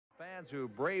fans who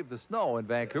braved the snow in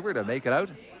Vancouver to make it out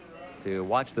to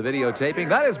watch the videotaping.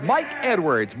 That is Mike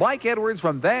Edwards. Mike Edwards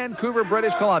from Vancouver,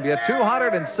 British Columbia,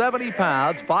 270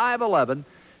 pounds, 5'11".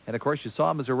 And, of course, you saw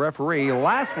him as a referee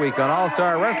last week on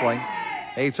All-Star Wrestling.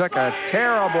 He took a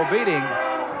terrible beating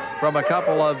from a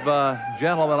couple of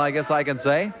gentlemen, I guess I can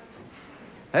say.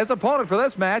 His opponent for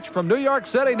this match from New York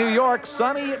City, New York,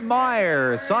 Sonny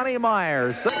Myers. Sonny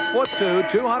Myers,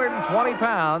 6'2", 220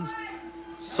 pounds.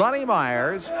 Sonny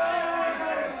Myers.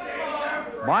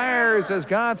 Myers has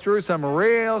gone through some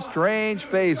real strange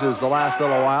phases the last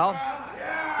little while.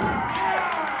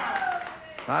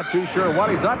 Not too sure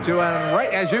what he's up to, and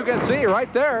right as you can see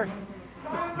right there,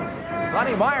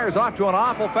 Sonny Myers off to an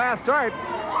awful fast start.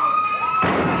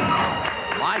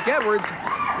 Mike Edwards.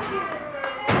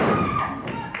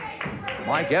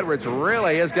 Mike Edwards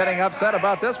really is getting upset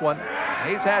about this one.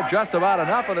 He's had just about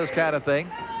enough of this kind of thing.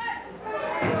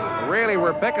 Really,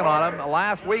 we're picking on him.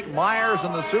 Last week, Myers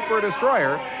and the Super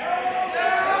Destroyer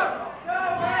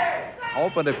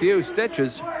opened a few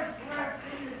stitches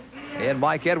in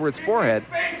Mike Edwards' forehead.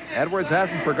 Edwards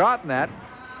hasn't forgotten that.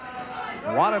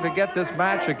 Wanted to get this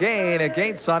match again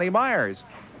against Sonny Myers.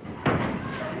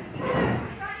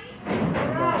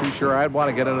 I'm not too sure I'd want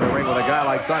to get into the ring with a guy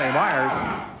like Sonny Myers.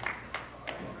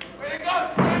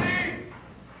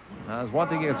 There's one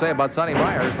thing you can say about Sonny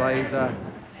Myers. He's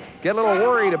get a little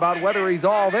worried about whether he's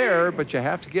all there, but you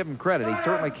have to give him credit. He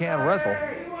certainly can wrestle.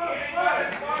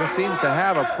 Just seems to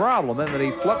have a problem in that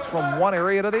he flips from one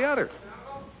area to the other.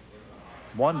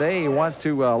 One day he wants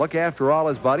to look after all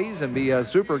his buddies and be a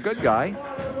super good guy,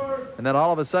 and then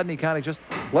all of a sudden he kind of just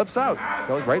flips out,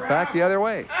 goes right back the other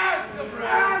way.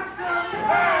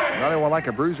 Another one like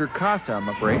a Bruiser Costa, I'm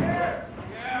afraid.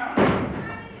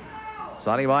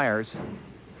 Sonny Myers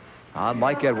on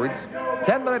Mike Edwards.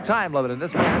 10-minute time limit in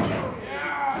this match.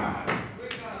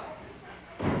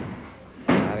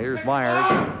 And here's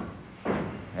Myers.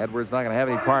 Edwards not going to have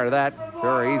any part of that.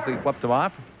 Very easily flipped him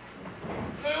off.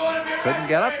 Couldn't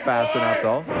get up fast enough,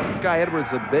 though. This guy Edwards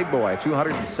is a big boy,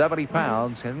 270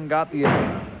 pounds. Hasn't got the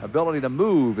ability to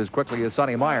move as quickly as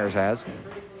Sonny Myers has.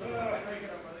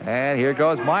 And here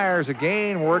goes Myers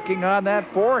again, working on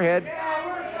that forehead.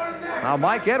 Now,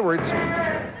 Mike Edwards,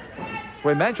 as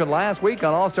we mentioned last week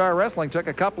on All-Star Wrestling, took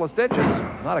a couple of stitches.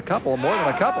 Not a couple, more than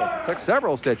a couple. Took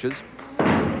several stitches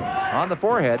on the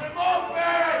forehead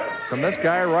from this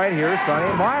guy right here,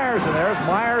 Sonny Myers. And there's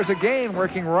Myers again,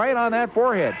 working right on that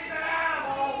forehead.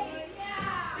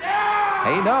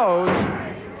 He knows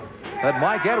that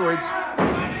Mike Edwards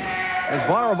is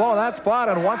vulnerable in that spot,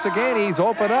 and once again, he's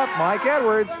opened up. Mike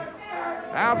Edwards,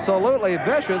 absolutely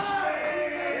vicious.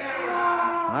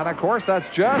 And, of course, that's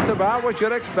just about what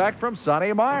you'd expect from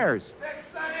Sonny Myers.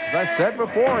 As I said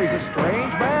before, he's a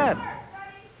strange man.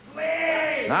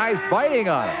 Now he's biting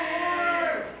on it.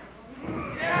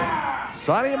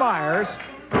 Sonny Myers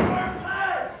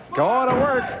going to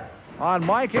work on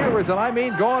Mike Edwards, and I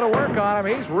mean going to work on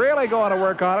him. He's really going to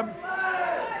work on him.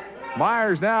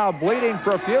 Myers now bleeding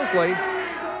profusely.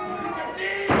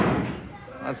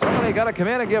 And somebody got to come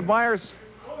in and give Myers...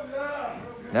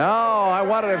 No, I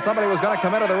wondered if somebody was going to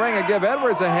come into the ring and give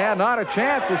Edwards a hand. Not a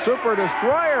chance. The Super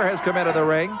Destroyer has come into the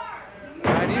ring.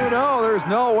 And you know there's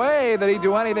no way that he'd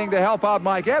do anything to help out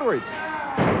Mike Edwards.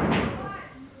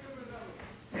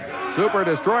 Super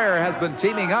Destroyer has been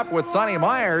teaming up with Sonny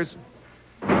Myers.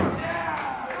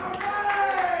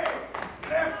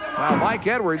 Now Mike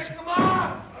Edwards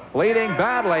bleeding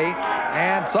badly,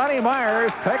 and Sonny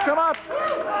Myers picked him up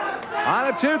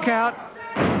on a 2 count.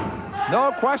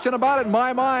 No question about it in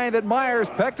my mind that Myers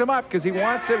picked him up because he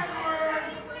wants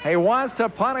to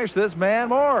punish this man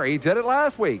more. He did it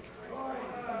last week.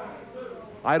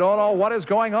 I don't know what is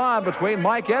going on between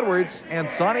Mike Edwards and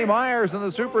Sonny Myers and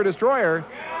the Super Destroyer,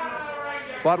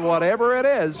 but whatever it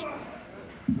is.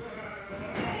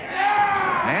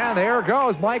 And there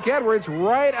goes Mike Edwards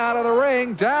right out of the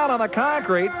ring, down on the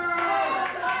concrete.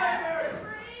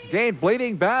 Again,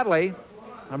 bleeding badly.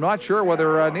 I'm not sure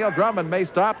whether Neil Drummond may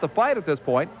stop the fight at this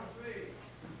point.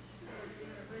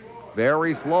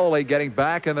 Very slowly getting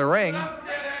back in the ring.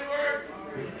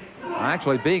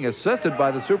 Actually being assisted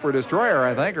by the Super Destroyer,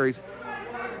 I think, or he's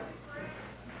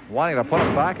wanting to put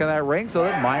him back in that ring so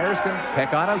that Myers can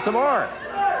pick on him some more.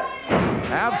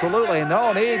 Absolutely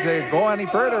no need to go any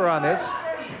further on this.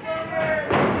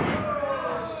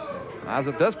 As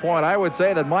at this point, I would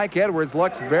say that Mike Edwards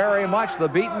looks very much the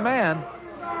beaten man.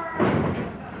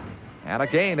 And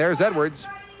again, there's Edwards.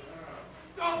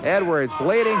 Edwards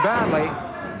bleeding badly.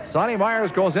 Sonny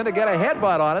Myers goes in to get a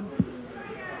headbutt on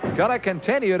him. Gonna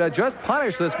continue to just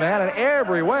punish this man in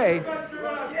every way.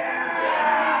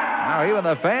 Now, even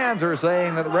the fans are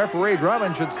saying that referee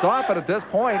Drummond should stop it at this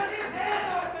point.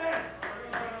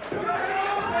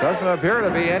 Doesn't appear to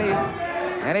be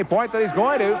any point that he's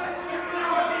going to.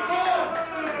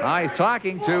 Now he's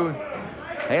talking to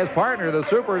his partner, the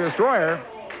Super Destroyer.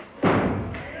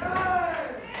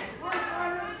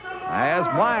 As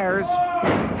Myers,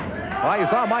 well, you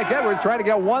saw Mike Edwards trying to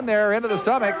get one there into the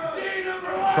stomach,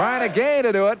 trying to gain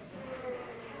to do it.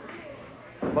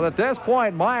 But at this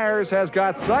point, Myers has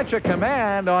got such a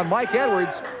command on Mike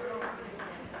Edwards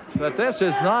that this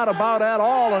is not about at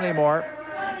all anymore.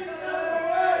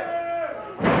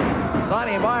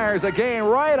 Sonny Myers again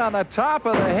right on the top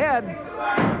of the head.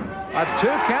 A 2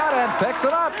 count and picks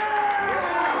it up.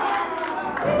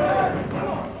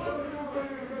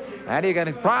 And you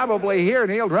can probably hear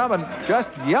Neil Drummond just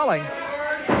yelling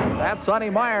at Sonny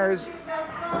Myers.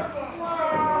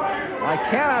 I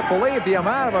cannot believe the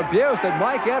amount of abuse that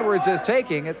Mike Edwards is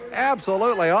taking. It's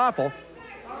absolutely awful.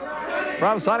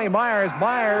 From Sonny Myers.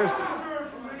 Myers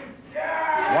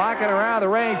walking around the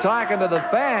ring, talking to the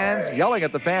fans. Yelling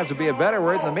at the fans would be a better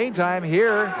word. In the meantime,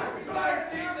 here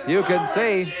you can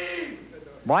see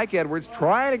Mike Edwards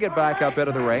trying to get back up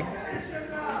into the ring.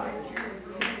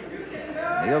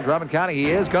 Neil Drummond counting he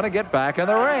is going to get back in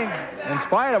the ring. In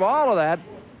spite of all of that,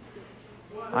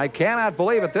 I cannot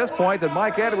believe at this point that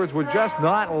Mike Edwards would just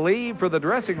not leave for the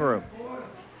dressing room.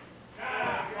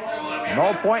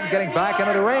 No point in getting back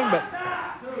into the ring, but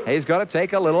he's going to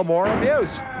take a little more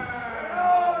abuse.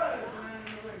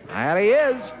 And he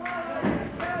is.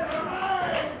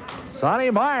 Sonny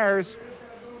Myers.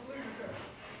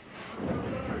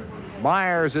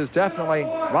 Myers is definitely,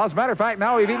 well, as a matter of fact,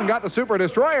 now we've even got the Super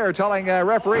Destroyer telling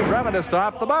referee Drummond to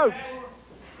stop the bout.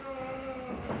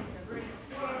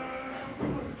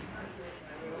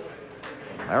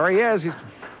 There he is. He's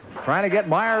trying to get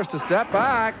Myers to step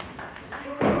back.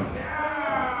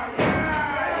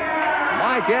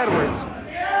 Mike Edwards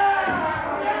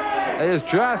is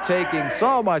just taking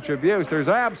so much abuse. There's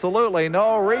absolutely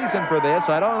no reason for this.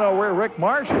 I don't know where Rick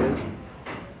Marsh is,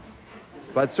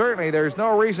 but certainly there's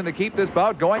no reason to keep this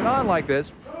bout going on like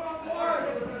this.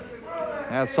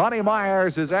 Now, Sonny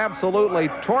Myers is absolutely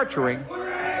torturing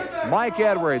Mike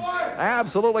Edwards,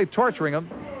 absolutely torturing him.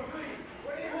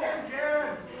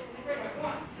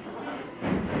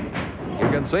 You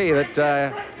can see that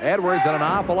Edwards in an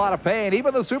awful lot of pain.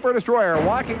 Even the Super Destroyer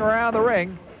walking around the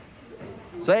ring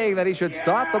saying that he should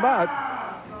stop the bout.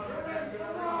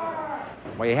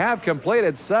 We have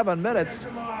completed 7 minutes.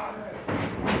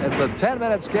 It's a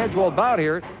 10-minute scheduled bout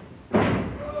here.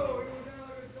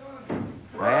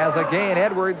 As again,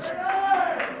 Edwards.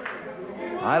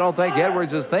 I don't think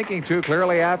Edwards is thinking too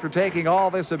clearly after taking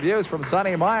all this abuse from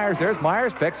Sonny Myers. There's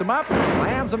Myers, picks him up,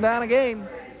 slams him down again.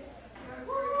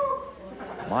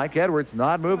 Mike Edwards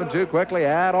not moving too quickly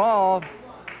at all.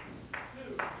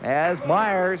 As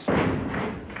Myers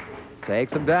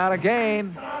takes him down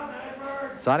again.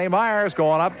 Sonny Myers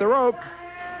going up the rope.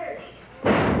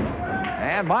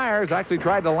 And Myers actually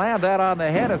tried to land that on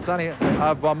the head of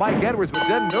Mike Edwards, but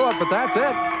didn't do it, but that's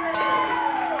it.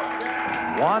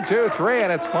 1, 2, 3,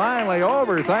 and it's finally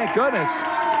over, thank goodness.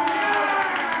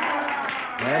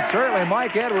 And certainly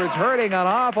Mike Edwards hurting an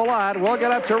awful lot. We'll get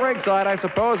up to ringside. I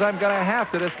suppose I'm going to have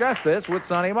to discuss this with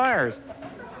Sonny Myers.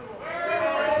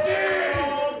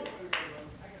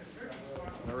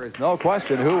 There is no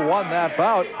question who won that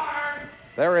bout.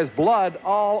 There is blood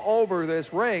all over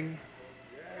this ring.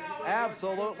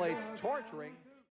 Absolutely torturing.